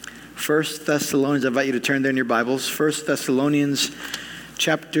1 Thessalonians. I invite you to turn there in your Bibles. 1 Thessalonians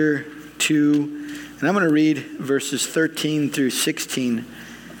chapter 2. And I'm going to read verses 13 through 16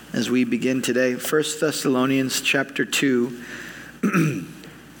 as we begin today. 1 Thessalonians chapter 2,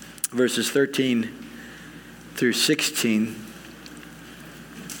 verses 13 through 16.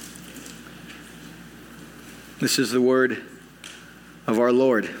 This is the word of our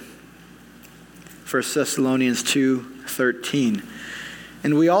Lord. 1 Thessalonians 2:13.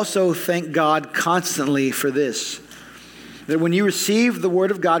 And we also thank God constantly for this, that when you received the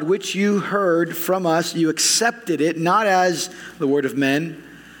word of God, which you heard from us, you accepted it, not as the word of men,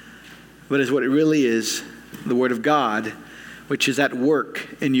 but as what it really is, the word of God, which is at work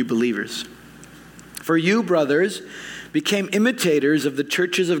in you believers. For you, brothers, became imitators of the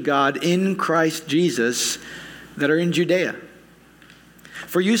churches of God in Christ Jesus that are in Judea.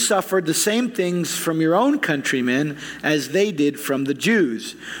 For you suffered the same things from your own countrymen as they did from the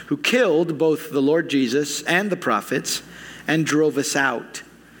Jews, who killed both the Lord Jesus and the prophets and drove us out,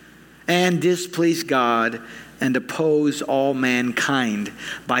 and displeased God and oppose all mankind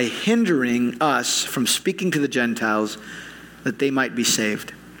by hindering us from speaking to the Gentiles that they might be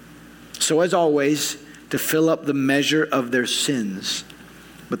saved. So as always, to fill up the measure of their sins,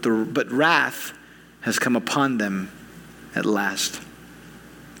 but wrath has come upon them at last.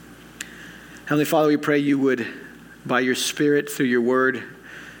 Heavenly Father, we pray you would, by your Spirit, through your word,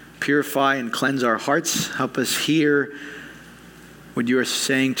 purify and cleanse our hearts. Help us hear what you are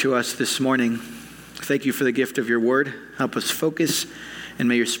saying to us this morning. Thank you for the gift of your word. Help us focus, and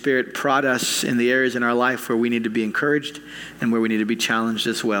may your Spirit prod us in the areas in our life where we need to be encouraged and where we need to be challenged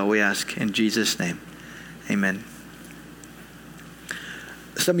as well. We ask in Jesus' name. Amen.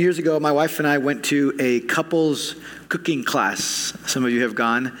 Some years ago, my wife and I went to a couples cooking class. Some of you have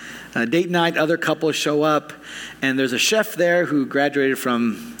gone. Date night, other couples show up, and there's a chef there who graduated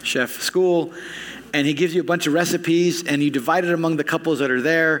from chef school, and he gives you a bunch of recipes, and you divide it among the couples that are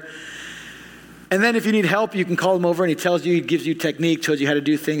there. And then if you need help, you can call him over, and he gives you technique, tells you how to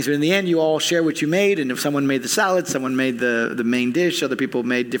do things. But in the end, you all share what you made, and if someone made the salad, someone made the main dish, other people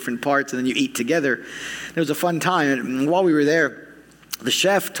made different parts, and then you eat together. It was a fun time. And while we were there, the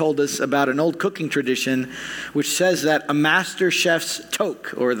chef told us about an old cooking tradition which says that a master chef's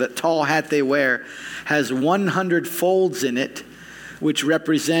toque, or the tall hat they wear, has 100 folds in it, which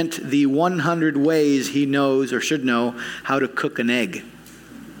represent the 100 ways he knows or should know how to cook an egg.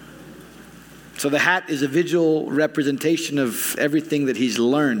 So the hat is a visual representation of everything that he's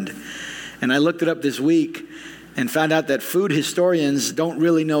learned. And I looked it up this week and found out that food historians don't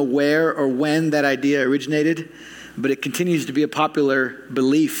really know where or when that idea originated, but it continues to be a popular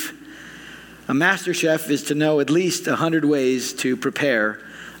belief. A master chef is to know at least 100 ways to prepare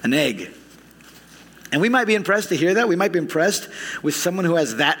an egg. And we might be impressed to hear that. We might be impressed with someone who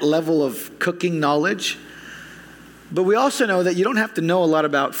has that level of cooking knowledge. But we also know that you don't have to know a lot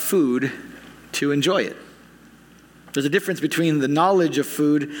about food to enjoy it. There's a difference between the knowledge of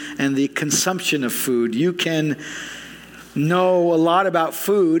food and the consumption of food. You can know a lot about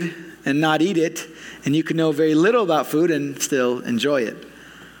food and not eat it, and you can know very little about food and still enjoy it.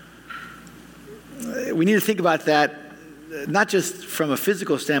 We need to think about that, not just from a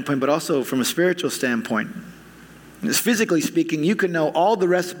physical standpoint, but also from a spiritual standpoint. Physically speaking, you can know all the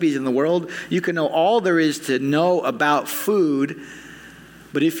recipes in the world. You can know all there is to know about food,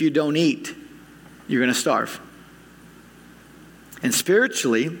 but if you don't eat, you're going to starve. And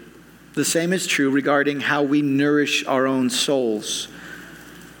spiritually, the same is true regarding how we nourish our own souls.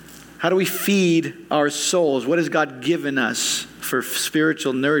 How do we feed our souls? What has God given us for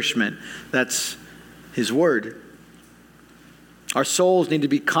spiritual nourishment? That's His Word. Our souls need to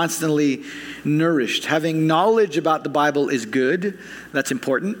be constantly nourished. Having knowledge about the Bible is good. That's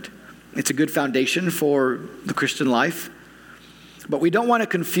important. It's a good foundation for the Christian life. But we don't want to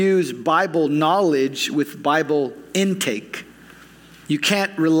confuse Bible knowledge with Bible intake. You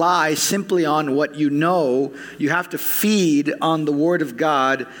can't rely simply on what you know. You have to feed on the Word of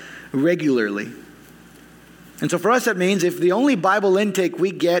God regularly. And so for us, that means if the only Bible intake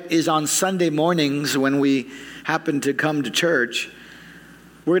we get is on Sunday mornings when we happen to come to church,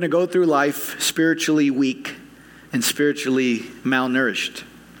 we're going to go through life spiritually weak and spiritually malnourished.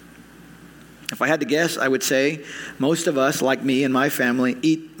 If I had to guess, I would say most of us, like me and my family,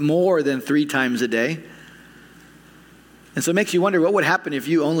 eat more than 3 times a day. And so it makes you wonder what would happen if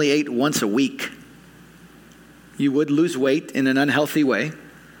you only ate once a week. You would lose weight in an unhealthy way.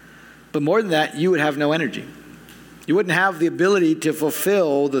 But more than that, you would have no energy. You wouldn't have the ability to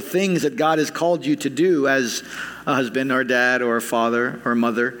fulfill the things that God has called you to do as a husband or a dad or a father or a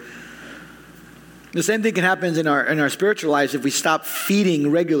mother. The same thing can happen in our spiritual lives if we stop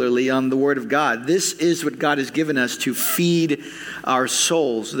feeding regularly on the Word of God. This is what God has given us to feed our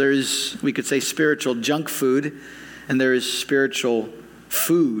souls. There is, we could say, spiritual junk food, and there is spiritual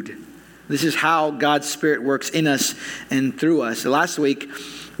food. This is how God's Spirit works in us and through us. So last week,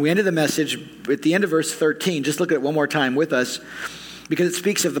 we ended the message at the end of verse 13. Just look at it one more time with us, because it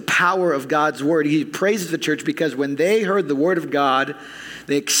speaks of the power of God's Word. He praises the church because when they heard the Word of God,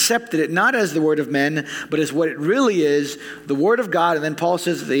 they accepted it not as the word of men, but as what it really is, the Word of God. And then Paul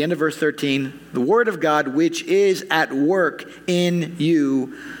says at the end of verse 13, the Word of God which is at work in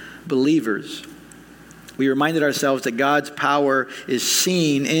you believers. We reminded ourselves that God's power is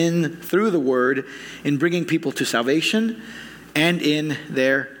seen through the Word in bringing people to salvation and in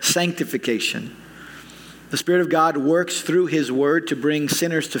their sanctification. The Spirit of God works through His Word to bring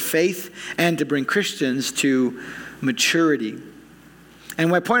sinners to faith and to bring Christians to maturity. And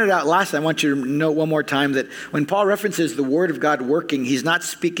when I pointed out last time, I want you to note one more time that when Paul references the Word of God working, he's not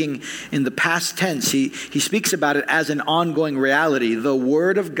speaking in the past tense. He speaks about it as an ongoing reality. The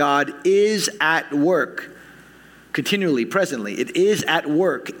Word of God is at work, continually, presently. It is at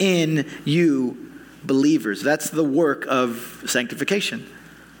work in you believers. That's the work of sanctification.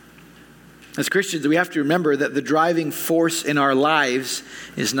 As Christians, we have to remember that the driving force in our lives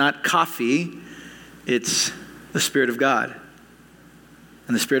is not coffee, it's the Spirit of God.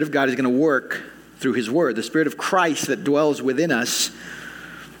 And the Spirit of God is going to work through His Word. The Spirit of Christ that dwells within us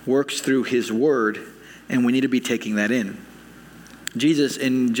works through His Word, and we need to be taking that in. Jesus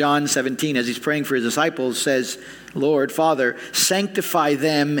in John 17, as He's praying for His disciples, says, Lord, Father, sanctify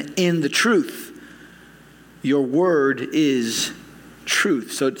them in the truth. Your Word is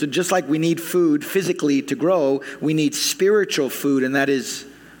truth. So just like we need food physically to grow, we need spiritual food, and that is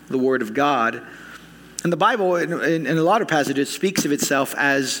the Word of God. And the Bible, in a lot of passages, speaks of itself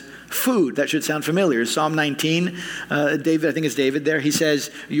as food. That should sound familiar. Psalm 19, David, I think it's David there, he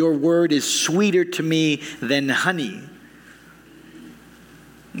says, your word is sweeter to me than honey.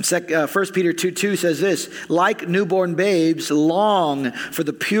 1 Peter 2:2 says this, like newborn babes, long for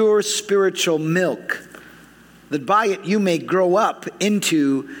the pure spiritual milk, that by it you may grow up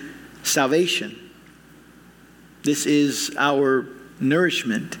into salvation. This is our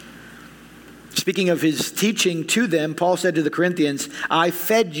nourishment. Speaking of his teaching to them, Paul said to the Corinthians, I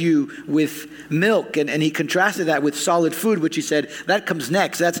fed you with milk. And he contrasted that with solid food, which he said, that comes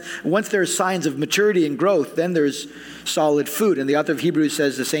next. That's once there's signs of maturity and growth, then there's solid food. And the author of Hebrews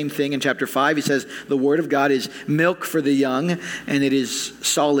says the same thing in chapter 5. He says, the Word of God is milk for the young, and it is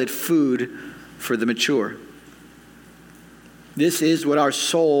solid food for the mature. This is what our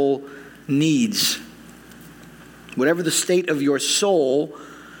soul needs. Whatever the state of your soul,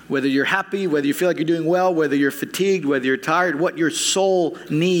 whether you're happy, whether you feel like you're doing well, whether you're fatigued, whether you're tired, what your soul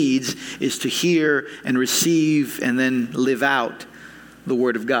needs is to hear and receive and then live out the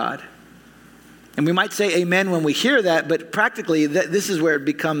Word of God. And we might say amen when we hear that, but practically this is where it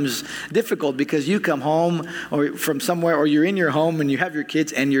becomes difficult, because you come home or from somewhere, or you're in your home and you have your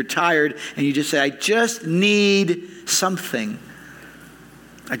kids and you're tired and you just say, I just need something.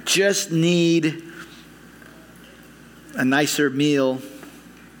 I just need a nicer meal,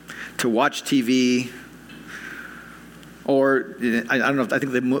 to watch TV, or I don't know, I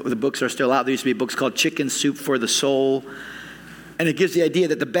think the books are still out. There used to be books called Chicken Soup for the Soul. And it gives the idea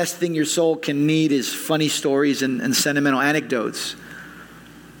that the best thing your soul can need is funny stories and sentimental anecdotes.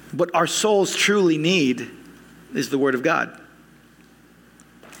 What our souls truly need is the Word of God.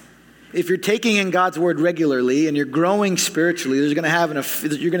 If you're taking in God's Word regularly and you're growing spiritually, you're going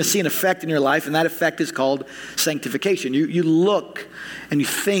to see an effect in your life, and that effect is called sanctification. You look and you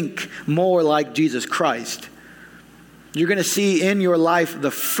think more like Jesus Christ. You're going to see in your life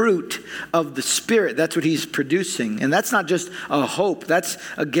the fruit of the Spirit. That's what He's producing. And that's not just a hope. That's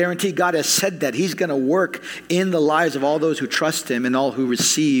a guarantee. God has said that He's going to work in the lives of all those who trust Him and all who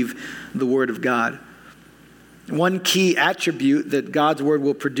receive the Word of God. One key attribute that God's Word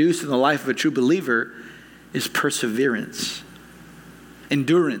will produce in the life of a true believer is perseverance,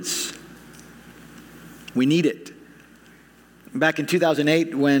 endurance. We need it. Back in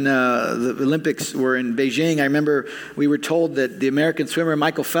 2008, when the Olympics were in Beijing, I remember we were told that the American swimmer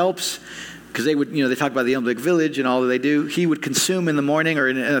Michael Phelps, because they talk about the Olympic Village and all that they do, he would consume in the morning, or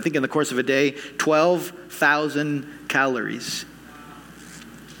I think in the course of a day, 12,000 calories.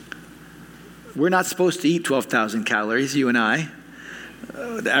 We're not supposed to eat 12,000 calories, you and I.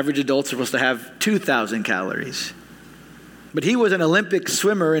 The average adults are supposed to have 2,000 calories. But he was an Olympic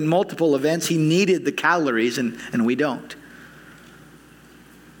swimmer in multiple events. He needed the calories, and we don't.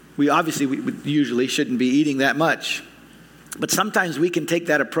 We usually shouldn't be eating that much. But sometimes we can take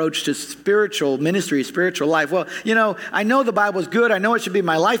that approach to spiritual ministry, spiritual life. Well, I know the Bible's good. I know it should be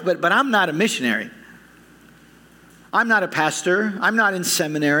my life, but I'm not a missionary. I'm not a pastor. I'm not in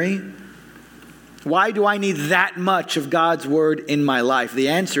seminary. Why do I need that much of God's word in my life? The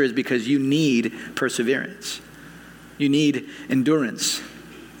answer is because you need perseverance. You need endurance.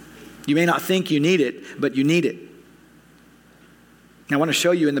 You may not think you need it, but you need it. I want to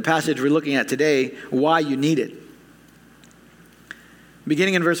show you in the passage we're looking at today why you need it.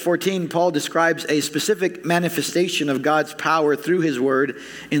 Beginning in verse 14, Paul describes a specific manifestation of God's power through his word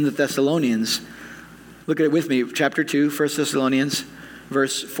in the Thessalonians. Look at it with me, chapter 2, 1 Thessalonians,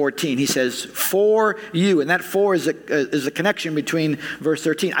 verse 14. He says, for you, and that for is a connection between verse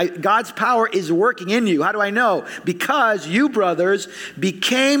 13. God's power is working in you. How do I know? Because you, brothers,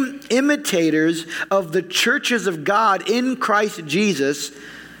 became imitators of the churches of God in Christ Jesus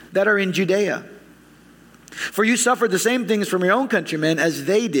that are in Judea. For you suffered the same things from your own countrymen as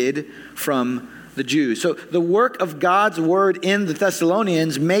they did from the Jews. So the work of God's word in the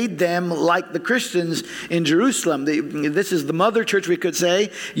Thessalonians made them like the Christians in Jerusalem. This is the mother church, we could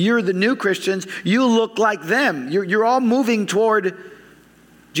say. You're the new Christians. You look like them. You're all moving toward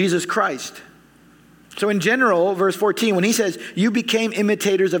Jesus Christ. So in general, verse 14, when he says, you became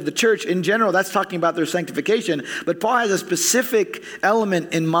imitators of the church, in general, that's talking about their sanctification. But Paul has a specific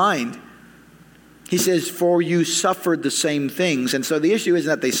element in mind. He says, for you suffered the same things. And so the issue isn't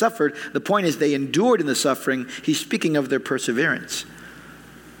that they suffered. The point is they endured in the suffering. He's speaking of their perseverance.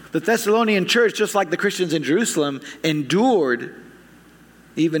 The Thessalonian church, just like the Christians in Jerusalem, endured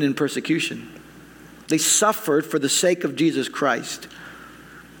even in persecution. They suffered for the sake of Jesus Christ.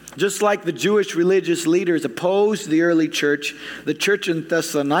 Just like the Jewish religious leaders opposed the early church, the church in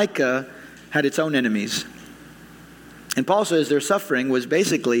Thessalonica had its own enemies. And Paul says their suffering was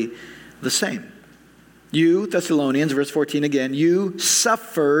basically the same. You, Thessalonians, verse 14 again, you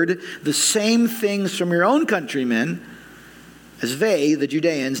suffered the same things from your own countrymen as they, the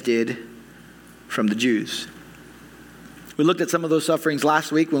Judeans, did from the Jews. We looked at some of those sufferings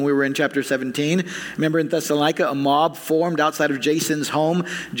last week when we were in chapter 17. Remember in Thessalonica, a mob formed outside of Jason's home.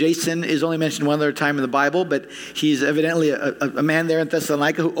 Jason is only mentioned one other time in the Bible, but he's evidently a man there in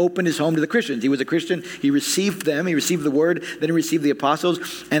Thessalonica who opened his home to the Christians. He was a Christian. He received them. He received the word. Then he received the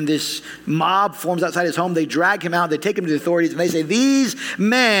apostles. And this mob forms outside his home. They drag him out. They take him to the authorities. And they say, these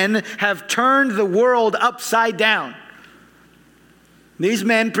men have turned the world upside down. These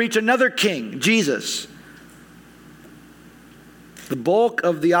men preach another king, Jesus. The bulk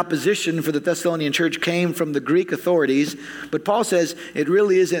of the opposition for the Thessalonian church came from the Greek authorities, but Paul says it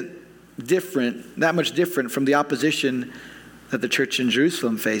really isn't that much different from the opposition that the church in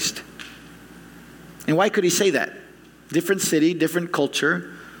Jerusalem faced. And why could he say that? Different city, different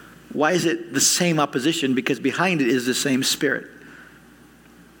culture. Why is it the same opposition? Because behind it is the same spirit.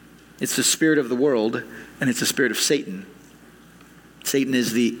 It's the spirit of the world, and it's the spirit of Satan. Satan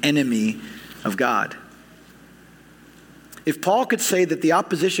is the enemy of God. If Paul could say that the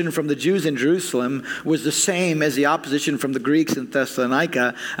opposition from the Jews in Jerusalem was the same as the opposition from the Greeks in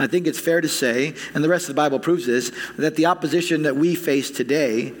Thessalonica, I think it's fair to say, and the rest of the Bible proves this, that the opposition that we face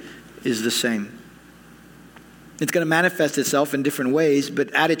today is the same. It's going to manifest itself in different ways,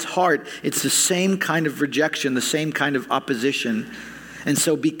 but at its heart, it's the same kind of rejection, the same kind of opposition. And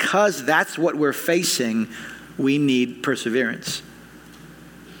so because that's what we're facing, we need perseverance.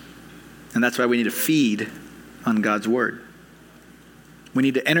 And that's why we need to feed on God's word. We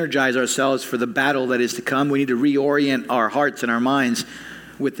need to energize ourselves for the battle that is to come. We need to reorient our hearts and our minds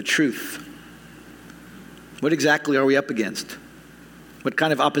with the truth. What exactly are we up against? What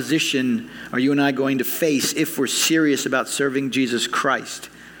kind of opposition are you and I going to face if we're serious about serving Jesus Christ?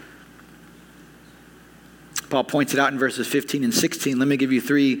 Paul points it out in verses 15 and 16. Let me give you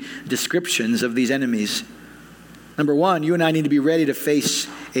 3 descriptions of these enemies. Number 1, you and I need to be ready to face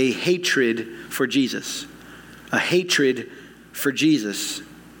a hatred for Jesus. A hatred for Jesus.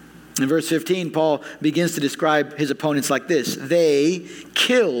 In verse 15, Paul begins to describe his opponents like this. They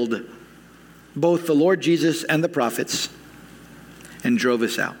killed both the Lord Jesus and the prophets and drove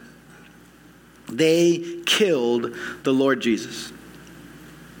us out. They killed the Lord Jesus.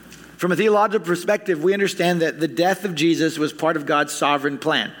 From a theological perspective, we understand that the death of Jesus was part of God's sovereign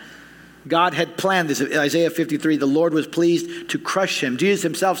plan. God had planned this. Isaiah 53, the Lord was pleased to crush him. Jesus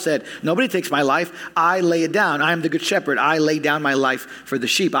himself said, nobody takes my life. I lay it down. I am the good shepherd. I lay down my life for the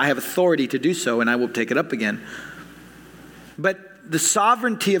sheep. I have authority to do so, and I will take it up again. But the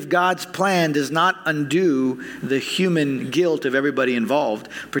sovereignty of God's plan does not undo the human guilt of everybody involved,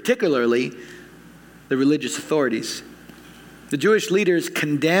 particularly the religious authorities. The Jewish leaders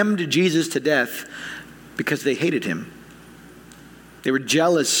condemned Jesus to death because they hated him. They were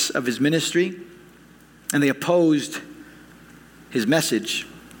jealous of his ministry, and they opposed his message.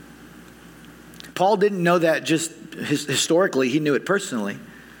 Paul didn't know that just historically, he knew it personally.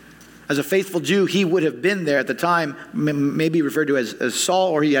 As a faithful Jew, he would have been there at the time, maybe referred to as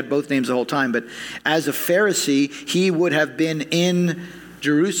Saul, or he had both names the whole time. But as a Pharisee, he would have been in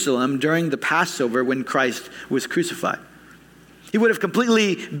Jerusalem during the Passover when Christ was crucified. He would have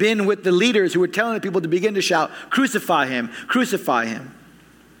completely been with the leaders who were telling the people to begin to shout, "Crucify him, crucify him."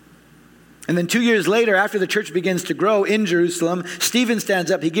 And then 2 years later, after the church begins to grow in Jerusalem, Stephen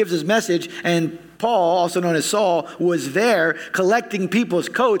stands up, he gives his message, and Paul, also known as Saul, was there collecting people's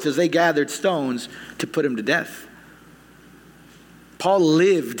coats as they gathered stones to put him to death. Paul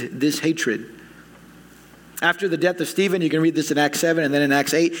lived this hatred. After the death of Stephen, you can read this in Acts 7 and then in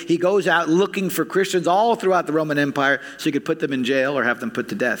Acts 8, he goes out looking for Christians all throughout the Roman Empire so he could put them in jail or have them put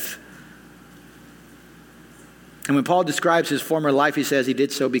to death. And when Paul describes his former life, he says he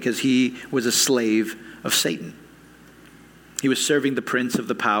did so because he was a slave of Satan. He was serving the prince of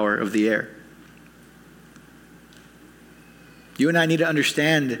the power of the air. You and I need to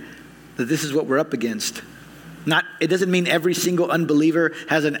understand that this is what we're up against. It doesn't mean every single unbeliever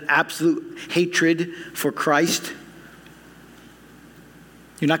has an absolute hatred for Christ.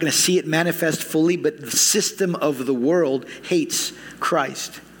 You're not going to see it manifest fully, but the system of the world hates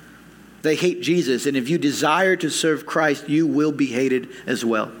Christ. They hate Jesus, and if you desire to serve Christ, you will be hated as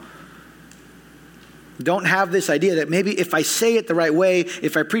well. Don't have this idea that maybe if I say it the right way,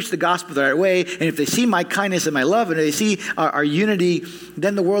 if I preach the gospel the right way, and if they see my kindness and my love, and they see our unity,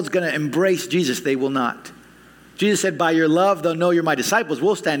 then the world's going to embrace Jesus. They will not. Jesus said, by your love, they'll know you're my disciples.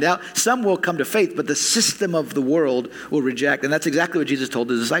 We'll stand out. Some will come to faith, but the system of the world will reject. And that's exactly what Jesus told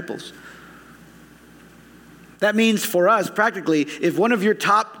the disciples. That means for us, practically, if one of your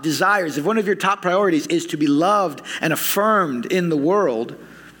top desires, if one of your top priorities is to be loved and affirmed in the world,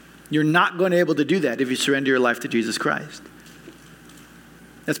 you're not going to be able to do that if you surrender your life to Jesus Christ.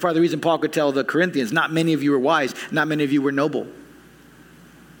 That's part of the reason Paul could tell the Corinthians, not many of you were wise, not many of you were noble.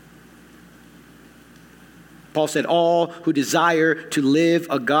 Paul said, all who desire to live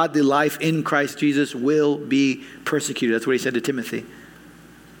a godly life in Christ Jesus will be persecuted. That's what he said to Timothy.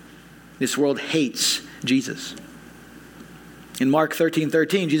 This world hates Jesus. In Mark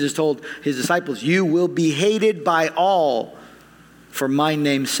 13:13, Jesus told his disciples, you will be hated by all for my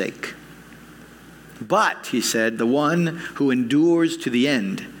name's sake. But, he said, the one who endures to the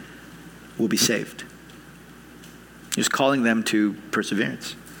end will be saved. He was calling them to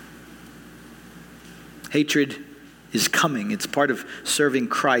perseverance. Hatred is coming. It's part of serving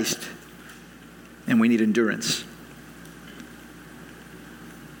Christ, and we need endurance.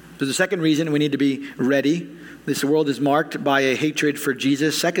 There's a second reason we need to be ready. This world is marked by a hatred for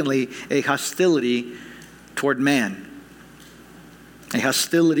Jesus. Secondly, a hostility toward man. A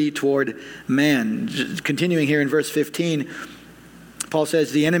hostility toward man. Continuing here in verse 15, Paul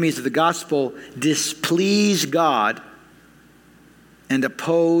says, the enemies of the gospel displease God and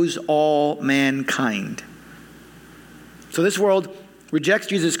oppose all mankind. So this world rejects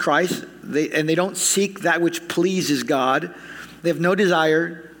Jesus Christ, and they don't seek that which pleases God. They have no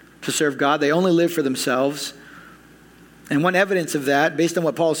desire to serve God. They only live for themselves. And one evidence of that, based on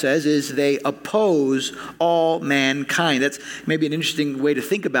what Paul says, is they oppose all mankind. That's maybe an interesting way to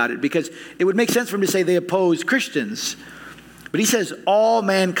think about it, because it would make sense for him to say they oppose Christians. But he says all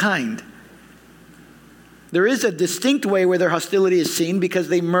mankind. There is a distinct way where their hostility is seen because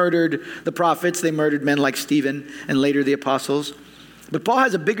they murdered the prophets. They murdered men like Stephen and later the apostles. But Paul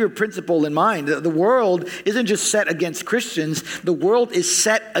has a bigger principle in mind. The world isn't just set against Christians. The world is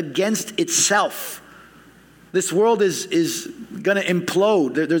set against itself. This world is going to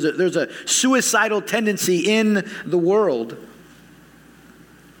implode. There's a suicidal tendency in the world.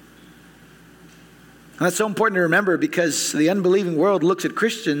 And that's so important to remember, because the unbelieving world looks at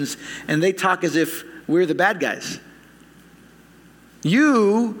Christians and they talk as if we're the bad guys.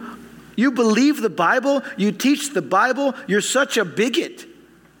 You believe the Bible, you teach the Bible, you're such a bigot.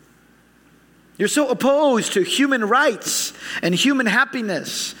 You're so opposed to human rights and human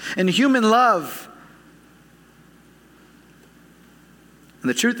happiness and human love. And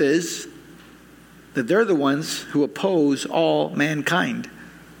the truth is that they're the ones who oppose all mankind.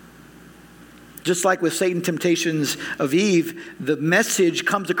 Just like with Satan's temptations of Eve, the message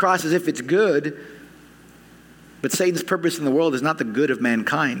comes across as if it's good, but Satan's purpose in the world is not the good of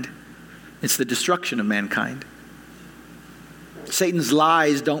mankind. It's the destruction of mankind. Satan's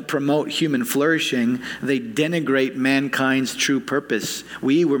lies don't promote human flourishing. They denigrate mankind's true purpose.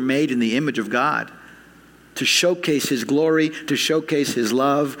 We were made in the image of God to to showcase his glory, to showcase his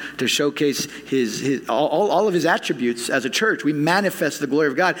love, to showcase all of his attributes as a church. We manifest the glory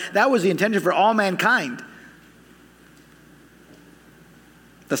of God. That was the intention for all mankind.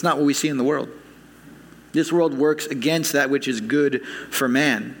 That's not what we see in the world. This world works against that which is good for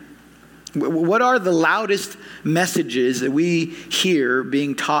man. What are the loudest messages that we hear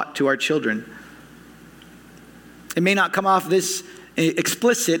being taught to our children? It may not come off this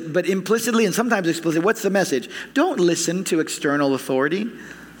explicit, but implicitly and sometimes explicit. What's the message? Don't listen to external authority.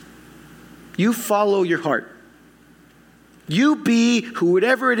 You follow your heart. You be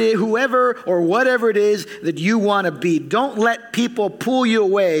whoever or whatever it is that you want to be. Don't let people pull you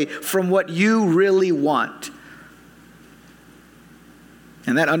away from what you really want.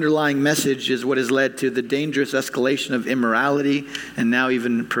 And that underlying message is what has led to the dangerous escalation of immorality and now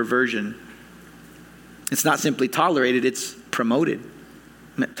even perversion. It's not simply tolerated, it's promoted.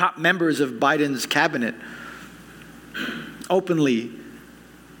 Top members of Biden's cabinet, openly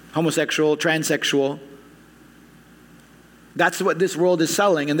homosexual, transsexual. That's what this world is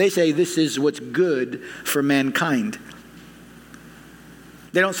selling. And they say this is what's good for mankind.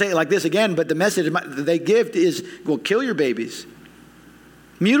 They don't say it like this again, but the message they give is, well, kill your babies.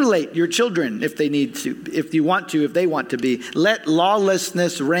 Mutilate your children if they need to, if you want to, if they want to be. Let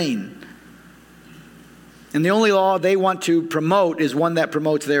lawlessness reign. And the only law they want to promote is one that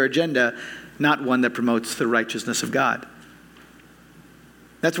promotes their agenda, not one that promotes the righteousness of God.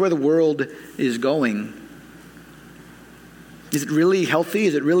 That's where the world is going. Is it really healthy?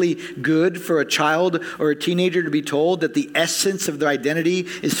 Is it really good for a child or a teenager to be told that the essence of their identity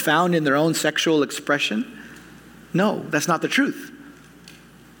is found in their own sexual expression? No, that's not the truth.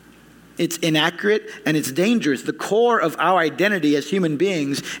 It's inaccurate and it's dangerous. The core of our identity as human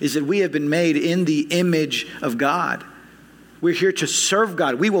beings is that we have been made in the image of God. We're here to serve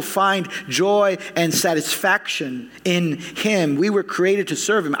God. We will find joy and satisfaction in Him. We were created to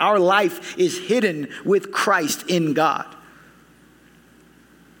serve Him. Our life is hidden with Christ in God.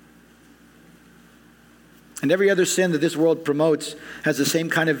 And every other sin that this world promotes has the same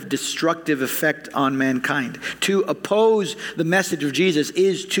kind of destructive effect on mankind. To oppose the message of Jesus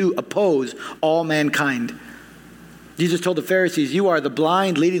is to oppose all mankind. Jesus told the Pharisees, you are the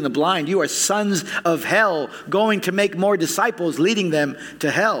blind leading the blind. You are sons of hell, going to make more disciples, leading them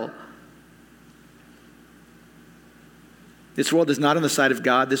to hell. This world is not on the side of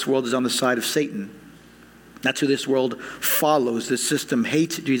God. This world is on the side of Satan. That's who this world follows. This system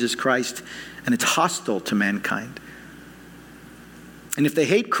hates Jesus Christ, and it's hostile to mankind. And if they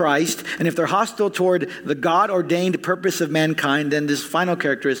hate Christ, and if they're hostile toward the God-ordained purpose of mankind, then this final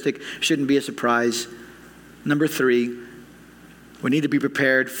characteristic shouldn't be a surprise. Number 3, we need to be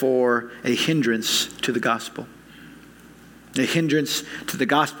prepared for a hindrance to the gospel. A hindrance to the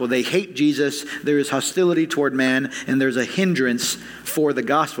gospel. They hate Jesus. There is hostility toward man, and there's a hindrance for the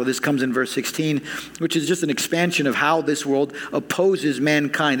gospel. This comes in verse 16, which is just an expansion of how this world opposes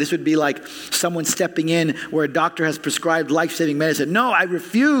mankind. This would be like someone stepping in where a doctor has prescribed life-saving medicine. No, I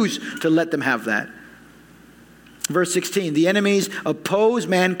refuse to let them have that. Verse 16, the enemies oppose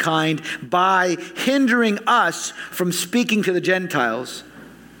mankind by hindering us from speaking to the Gentiles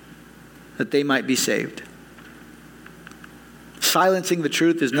that they might be saved. Silencing the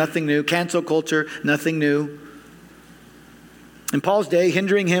truth is nothing new. Cancel culture, nothing new. In Paul's day,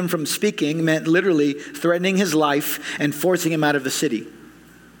 hindering him from speaking meant literally threatening his life and forcing him out of the city.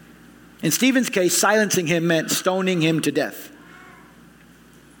 In Stephen's case, silencing him meant stoning him to death.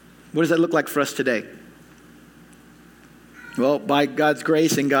 What does that look like for us today? Well, by God's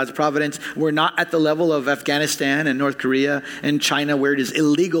grace and God's providence, we're not at the level of Afghanistan and North Korea and China where it is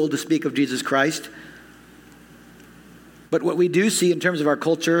illegal to speak of Jesus Christ. But what we do see in terms of our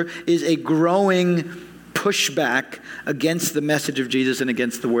culture is a growing pushback against the message of Jesus and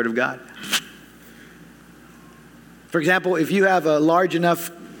against the Word of God. For example, if you have a large enough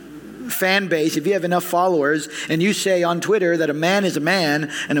fan base, if you have enough followers, and you say on Twitter that a man is a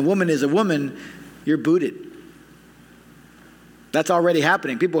man and a woman is a woman, you're booted. That's already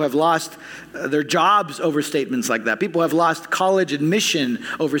happening. People have lost their jobs over statements like that. People have lost college admission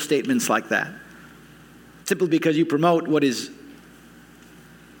over statements like that. Simply because you promote what is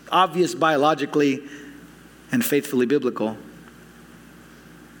obvious biologically and faithfully biblical.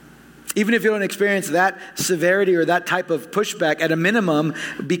 Even if you don't experience that severity or that type of pushback, at a minimum,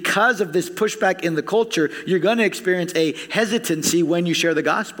 because of this pushback in the culture, you're going to experience a hesitancy when you share the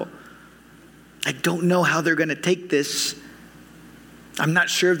gospel. I don't know how they're going to take this. I'm not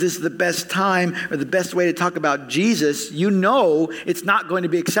sure if this is the best time or the best way to talk about Jesus. You know it's not going to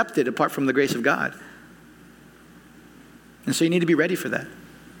be accepted apart from the grace of God. And so you need to be ready for that.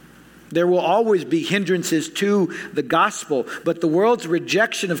 There will always be hindrances to the gospel, but the world's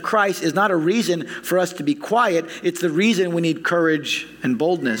rejection of Christ is not a reason for us to be quiet. It's the reason we need courage and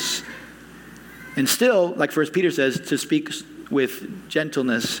boldness. And still, like 1 Peter says, to speak with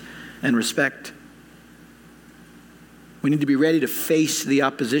gentleness and respect. We need to be ready to face the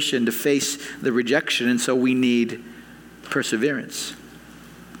opposition, to face the rejection, and so we need perseverance.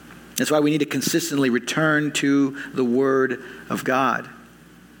 That's why we need to consistently return to the Word of God.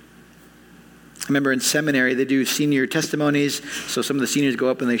 I remember in seminary, they do senior testimonies. So some of the seniors go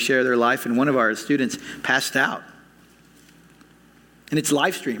up and they share their life. And one of our students passed out. And it's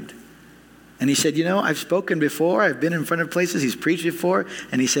live streamed. And he said, I've spoken before. I've been in front of places. He's preached before.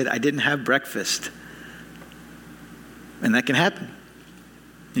 And he said, I didn't have breakfast. And that can happen.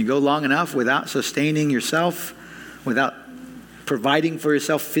 You go long enough without sustaining yourself, without providing for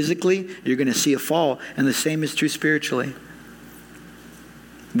yourself physically, you're going to see a fall. And the same is true spiritually.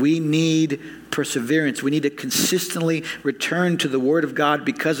 We need perseverance. We need to consistently return to the Word of God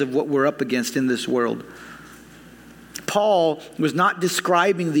because of what we're up against in this world. Paul was not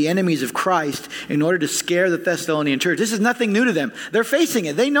describing the enemies of Christ in order to scare the Thessalonian church. This is nothing new to them. They're facing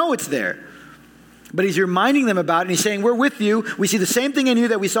it. They know it's there. But he's reminding them about it, and he's saying, we're with you. We see the same thing in you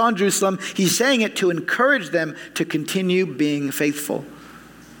that we saw in Jerusalem. He's saying it to encourage them to continue being faithful.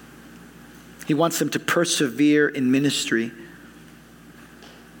 He wants them to persevere in ministry.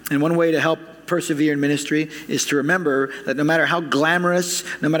 And one way to help persevere in ministry is to remember that no matter how glamorous,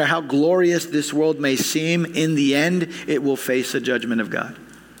 no matter how glorious this world may seem, in the end, it will face the judgment of God.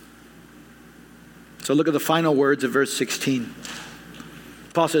 So look at the final words of verse 16.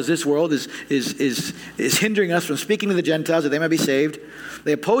 Paul says this world is hindering us from speaking to the Gentiles that they might be saved.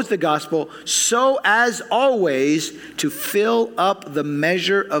 They oppose the gospel so as always to fill up the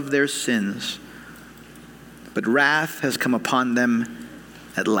measure of their sins. But wrath has come upon them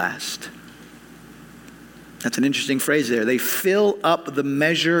at last. That's an interesting phrase there. They fill up the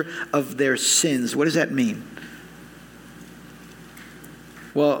measure of their sins. What does that mean?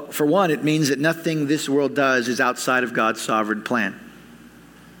 Well, for one, it means that nothing this world does is outside of God's sovereign plan.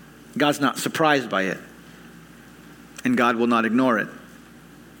 God's not surprised by it. And God will not ignore it.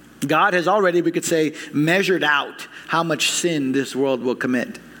 God has already, we could say, measured out how much sin this world will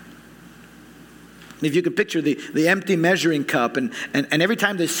commit. If you could picture the empty measuring cup, and every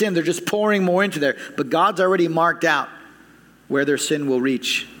time they sin, they're just pouring more into there. But God's already marked out where their sin will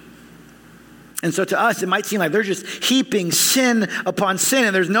reach. And so to us, it might seem like they're just heaping sin upon sin,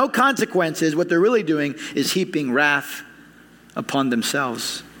 and there's no consequences. What they're really doing is heaping wrath upon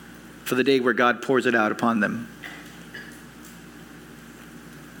themselves for the day where God pours it out upon them.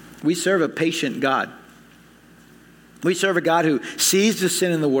 We serve a patient God. We serve a God who sees the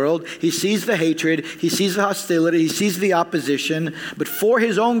sin in the world. He sees the hatred. He sees the hostility. He sees the opposition. But for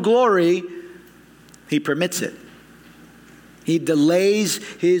his own glory, he permits it. He delays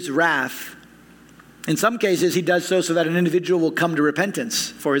his wrath. In some cases, he does so that an individual will come to repentance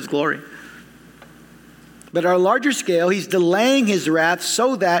for his glory. But on a larger scale, he's delaying his wrath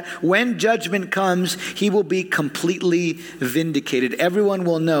so that when judgment comes, he will be completely vindicated. Everyone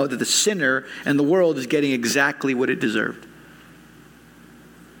will know that the sinner and the world is getting exactly what it deserved.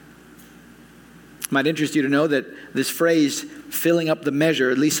 It might interest you to know that this phrase, filling up the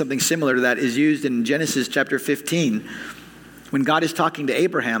measure, at least something similar to that, is used in Genesis chapter 15. When God is talking to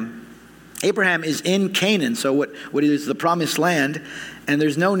Abraham, Abraham is in Canaan, so what is the promised land, and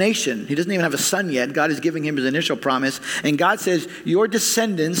there's no nation. He doesn't even have a son yet. God is giving him his initial promise. And God says, your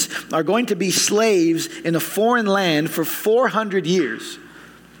descendants are going to be slaves in a foreign land for 400 years.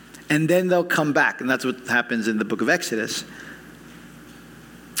 And then they'll come back. And that's what happens in the book of Exodus.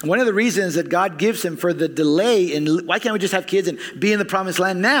 One of the reasons that God gives him for the delay in, why can't we just have kids and be in the promised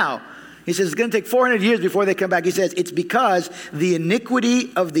land now? He says it's going to take 400 years before they come back. He says it's because the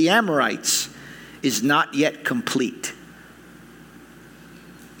iniquity of the Amorites is not yet complete.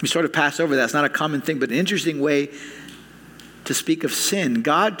 We sort of pass over that. It's not a common thing, but an interesting way to speak of sin.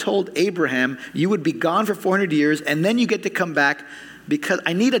 God told Abraham, you would be gone for 400 years, and then you get to come back because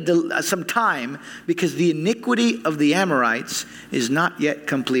I need some time because the iniquity of the Amorites is not yet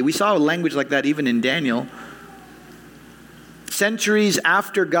complete. We saw a language like that even in Daniel. Centuries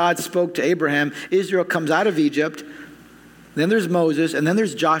after God spoke to Abraham, Israel comes out of Egypt. Then there's Moses, and then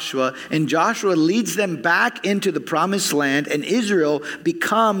there's Joshua, and Joshua leads them back into the promised land, and Israel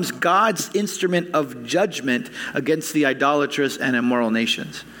becomes God's instrument of judgment against the idolatrous and immoral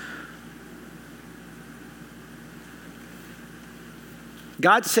nations.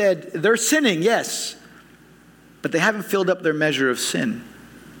 God said, they're sinning, yes, but they haven't filled up their measure of sin.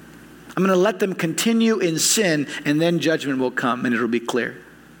 I'm going to let them continue in sin, and then judgment will come, and it'll be clear.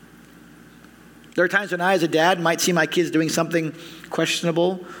 There are times when I, as a dad, might see my kids doing something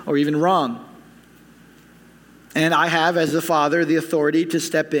questionable or even wrong. And I have, as a father, the authority to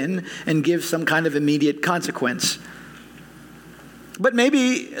step in and give some kind of immediate consequence. But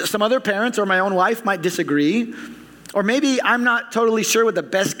maybe some other parents or my own wife might disagree. Or maybe I'm not totally sure what the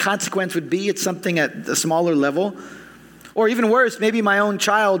best consequence would be. It's something at a smaller level. Or even worse, maybe my own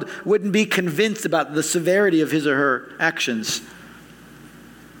child wouldn't be convinced about the severity of his or her actions.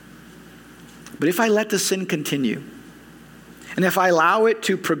 But if I let the sin continue, and if I allow it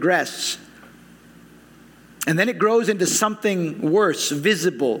to progress, and then it grows into something worse,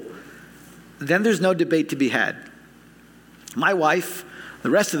 visible, then there's no debate to be had. My wife,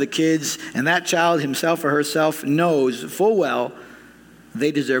 the rest of the kids, and that child himself or herself knows full well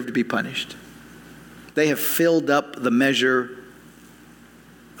they deserve to be punished. They have filled up the measure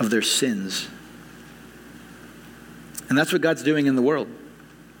of their sins. And that's what God's doing in the world.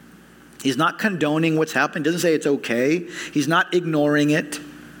 He's not condoning what's happened. He doesn't say it's okay. He's not ignoring it.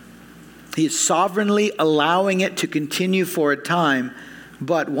 He is sovereignly allowing it to continue for a time,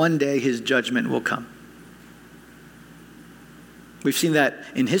 but one day his judgment will come. We've seen that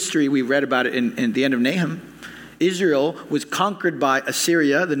in history. We read about it in the end of Nahum. Israel was conquered by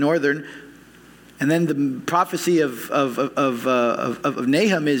Assyria, the northern, and then the prophecy of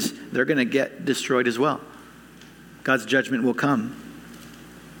Nahum is they're going to get destroyed as well. God's judgment will come.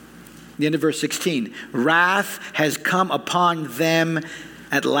 The end of verse 16. Wrath has come upon them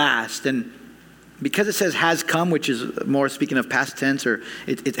at last. And because it says has come, which is more speaking of past tense, or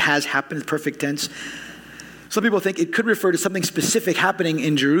it has happened, perfect tense, some people think it could refer to something specific happening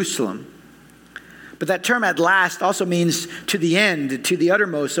in Jerusalem. But that term at last also means to the end, to the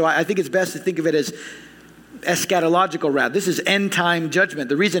uttermost. So I think it's best to think of it as eschatological wrath. This is end time judgment.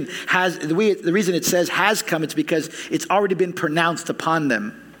 The reason it says has come, it's because it's already been pronounced upon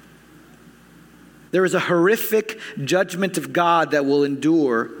them. There is a horrific judgment of God that will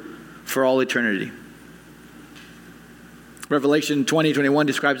endure for all eternity. Revelation 20:21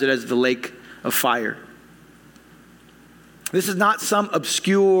 describes it as the lake of fire. This is not some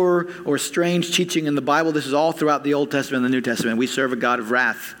obscure or strange teaching in the Bible. This is all throughout the Old Testament and the New Testament. We serve a God of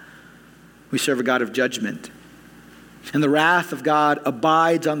wrath. We serve a God of judgment. And the wrath of God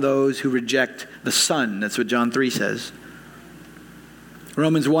abides on those who reject the Son. That's what John 3 says.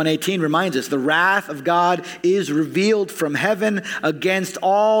 Romans 1:18 reminds us, the wrath of God is revealed from heaven against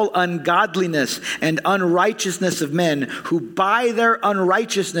all ungodliness and unrighteousness of men who by their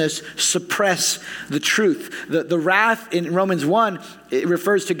unrighteousness suppress the truth. The wrath in Romans 1, it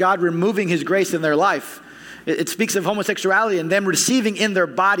refers to God removing his grace in their life. It speaks of homosexuality and them receiving in their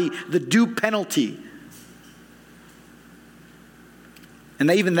body the due penalty.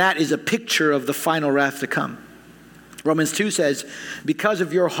 And even that is a picture of the final wrath to come. Romans 2 says, because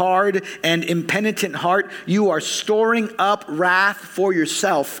of your hard and impenitent heart, you are storing up wrath for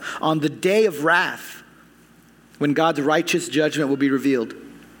yourself on the day of wrath, when God's righteous judgment will be revealed.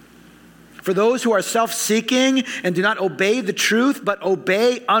 For those who are self-seeking and do not obey the truth, but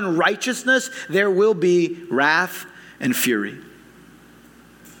obey unrighteousness, there will be wrath and fury.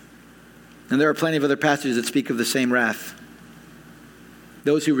 And there are plenty of other passages that speak of the same wrath.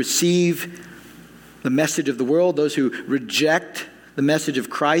 Those who receive the message of the world, those who reject the message of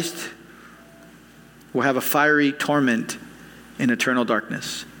Christ, will have a fiery torment in eternal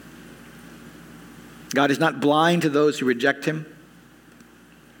darkness. God is not blind to those who reject him.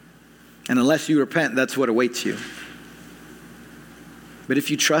 And unless you repent, that's what awaits you. But if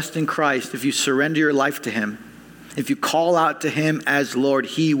you trust in Christ, if you surrender your life to him, if you call out to him as Lord,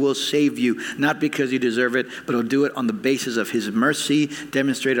 he will save you, not because you deserve it, but he'll do it on the basis of his mercy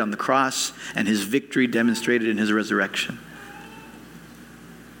demonstrated on the cross and his victory demonstrated in his resurrection.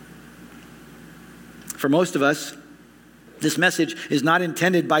 For most of us, this message is not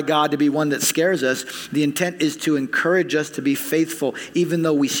intended by God to be one that scares us. The intent is to encourage us to be faithful, even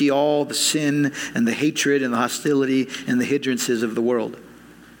though we see all the sin and the hatred and the hostility and the hindrances of the world.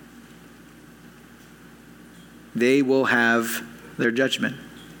 They will have their judgment.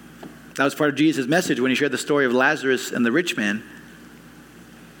 That was part of Jesus' message when he shared the story of Lazarus and the rich man.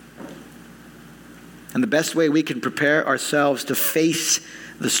 And the best way we can prepare ourselves to face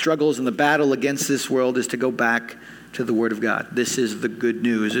the struggles and the battle against this world is to go back to the Word of God. This is the good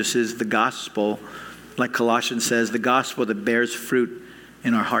news. This is the gospel, like Colossians says, the gospel that bears fruit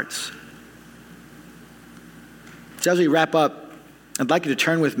in our hearts. So as we wrap up, I'd like you to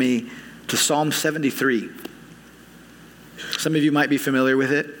turn with me to Psalm 73. Some of you might be familiar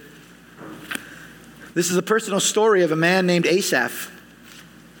with it. This is a personal story of a man named Asaph.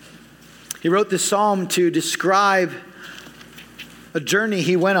 He wrote this psalm to describe a journey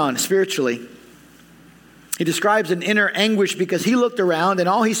he went on spiritually. He describes an inner anguish because he looked around and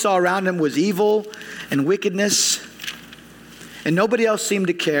all he saw around him was evil and wickedness. And nobody else seemed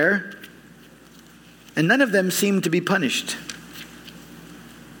to care. And none of them seemed to be punished.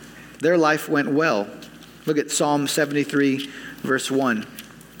 Their life went well. Look at Psalm 73, verse 1.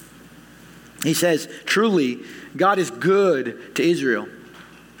 He says, truly, God is good to Israel,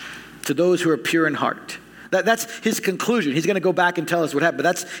 to those who are pure in heart. That's his conclusion. He's going to go back and tell us what happened.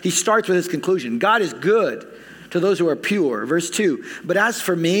 But he starts with his conclusion. God is good to those who are pure. Verse 2. But as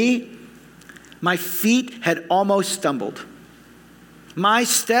for me, my feet had almost stumbled. My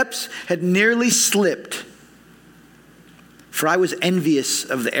steps had nearly slipped. For I was envious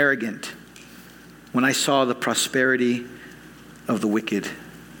of the arrogant when I saw the prosperity of the wicked.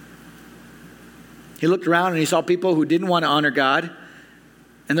 He looked around and he saw people who didn't want to honor God,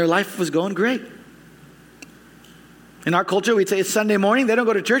 and their life was going great. In our culture, we'd say it's Sunday morning. They don't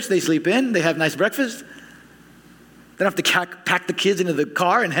go to church. They sleep in. They have nice breakfast. They don't have to pack the kids into the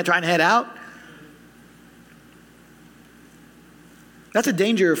car and try and head out. That's a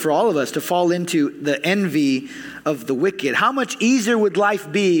danger for all of us, to fall into the envy of the wicked. How much easier would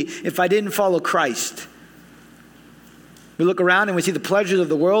life be if I didn't follow Christ? We look around and we see the pleasures of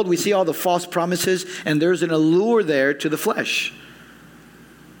the world. We see all the false promises, and there's an allure there to the flesh.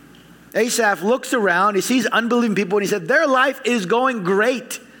 Asaph looks around, he sees unbelieving people, and he said, their life is going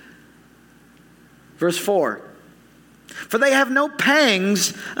great. Verse 4, for they have no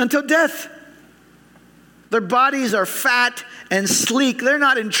pangs until death. Their bodies are fat and sleek. They're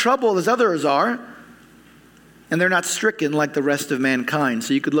not in trouble as others are. And they're not stricken like the rest of mankind.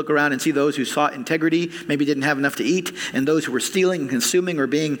 So you could look around and see those who sought integrity, maybe didn't have enough to eat, and those who were stealing and consuming or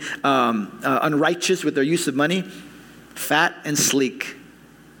being unrighteous with their use of money, fat and sleek,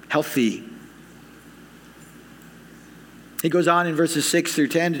 healthy. He goes on in verses 6 through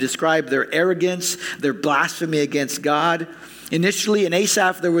 10 to describe their arrogance, their blasphemy against God. Initially in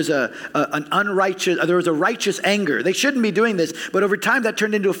Asaph, there was a righteous anger. They shouldn't be doing this, but over time that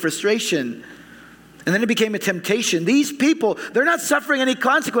turned into a frustration. And then it became a temptation. These people, they're not suffering any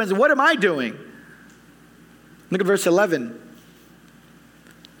consequences. What am I doing? Look at verse 11.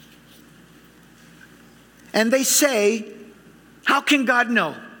 And they say, how can God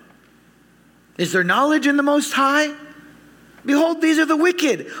know? Is there knowledge in the Most High? Behold, these are the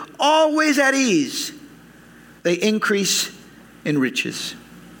wicked, always at ease. They increase in riches.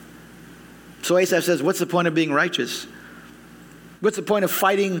 So Asaph says, what's the point of being righteous? What's the point of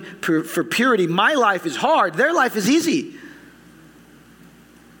fighting for purity? My life is hard. Their life is easy.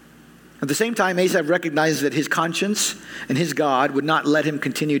 At the same time, Asaph recognizes that his conscience and his God would not let him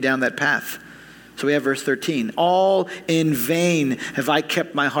continue down that path. So we have verse 13. All in vain have I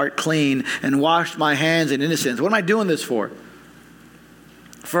kept my heart clean and washed my hands in innocence. What am I doing this for?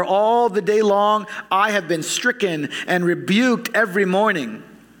 For all the day long I have been stricken and rebuked every morning.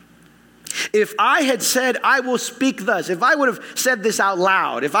 If I had said, I will speak thus, if I would have said this out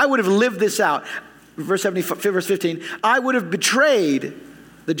loud, if I would have lived this out, verse 15, I would have betrayed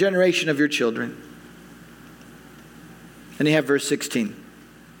the generation of your children. And you have verse 16.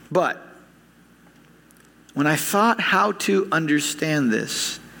 But when I thought how to understand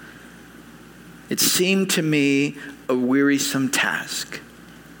this, it seemed to me a wearisome task.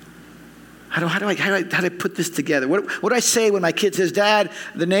 How do I put this together? What do I say when my kid says, Dad,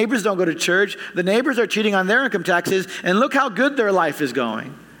 the neighbors don't go to church, the neighbors are cheating on their income taxes, and look how good their life is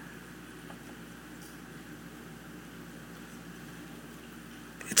going?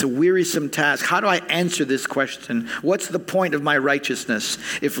 It's a wearisome task. How do I answer this question? What's the point of my righteousness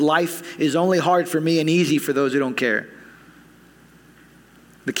if life is only hard for me and easy for those who don't care?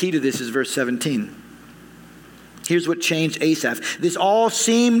 The key to this is verse 17. Here's what changed Asaph. This all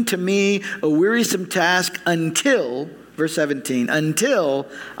seemed to me a wearisome task until, verse 17, until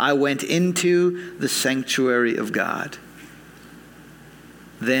I went into the sanctuary of God.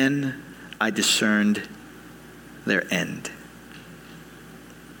 Then I discerned their end.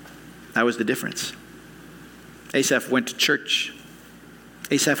 That was the difference. Asaph went to church.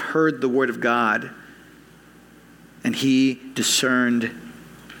 Asaph heard the word of God, and he discerned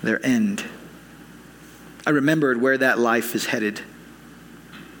their end. I remembered where that life is headed.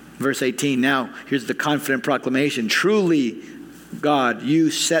 Verse 18, now here's the confident proclamation. Truly, God, you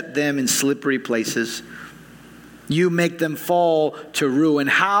set them in slippery places. You make them fall to ruin.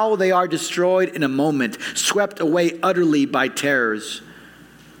 How they are destroyed in a moment, swept away utterly by terrors.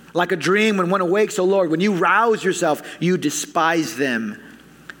 Like a dream when one awakes, O Lord, when you rouse yourself, you despise them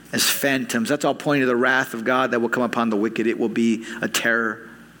as phantoms. That's all pointing to the wrath of God that will come upon the wicked. It will be a terror.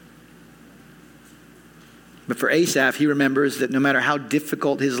 But for Asaph, he remembers that no matter how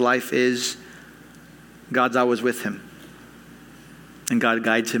difficult his life is, God's always with him. And God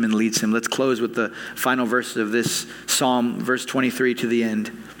guides him and leads him. Let's close with the final verses of this psalm, verse 23 to the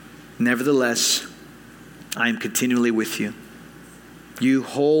end. Nevertheless, I am continually with you. You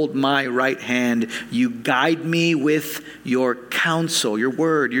hold my right hand. You guide me with your counsel, your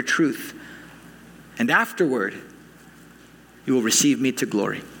word, your truth. And afterward, you will receive me to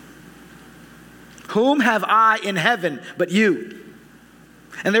glory. Whom have I in heaven but you?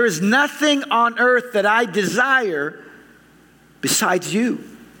 And there is nothing on earth that I desire besides you.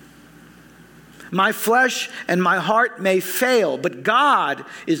 My flesh and my heart may fail, but God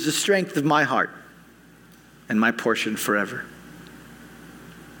is the strength of my heart and my portion forever.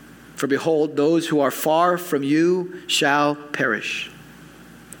 For behold, those who are far from you shall perish.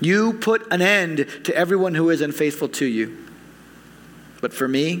 You put an end to everyone who is unfaithful to you. But for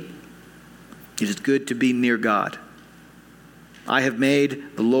me, it is good to be near God. I have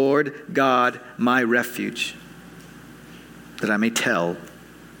made the Lord God my refuge, that I may tell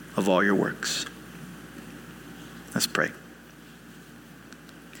of all your works. Let's pray.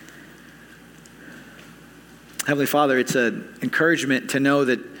 Heavenly Father, it's an encouragement to know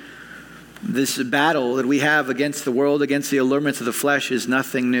that this battle that we have against the world, against the allurements of the flesh, is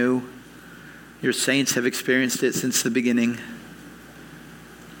nothing new. Your saints have experienced it since the beginning.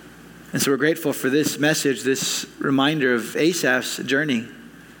 And so we're grateful for this message, this reminder of Asaph's journey.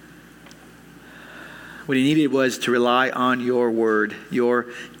 What he needed was to rely on your word, your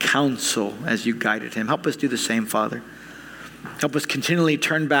counsel as you guided him. Help us do the same, Father. Help us continually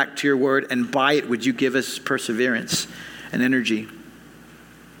turn back to your word, and by it would you give us perseverance and energy.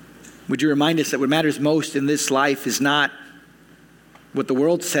 Would you remind us that what matters most in this life is not what the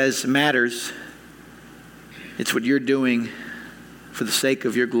world says matters. It's what you're doing for the sake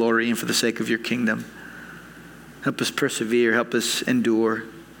of your glory and for the sake of your kingdom. Help us persevere. Help us endure.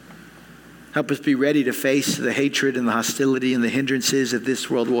 Help us be ready to face the hatred and the hostility and the hindrances that this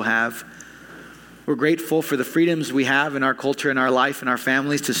world will have. We're grateful for the freedoms we have in our culture, in our life, in our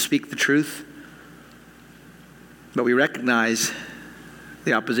families to speak the truth. But we recognize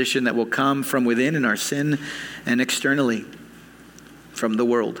the opposition that will come from within in our sin and externally from the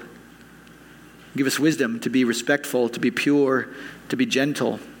world. Give us wisdom to be respectful, to be pure, to be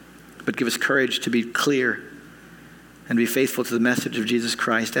gentle, but give us courage to be clear and be faithful to the message of Jesus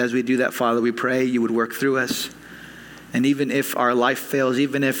Christ. As we do that, Father, we pray you would work through us. And even if our life fails,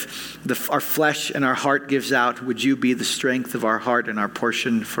 even if our flesh and our heart gives out, would you be the strength of our heart and our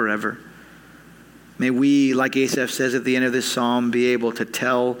portion forever? May we, like Asaph says at the end of this psalm, be able to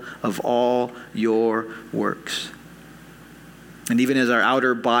tell of all your works. And even as our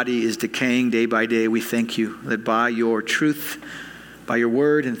outer body is decaying day by day, we thank you that by your truth, by your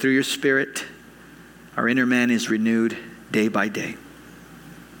word, and through your Spirit, our inner man is renewed day by day.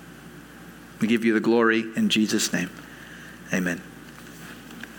 We give you the glory in Jesus' name. Amen.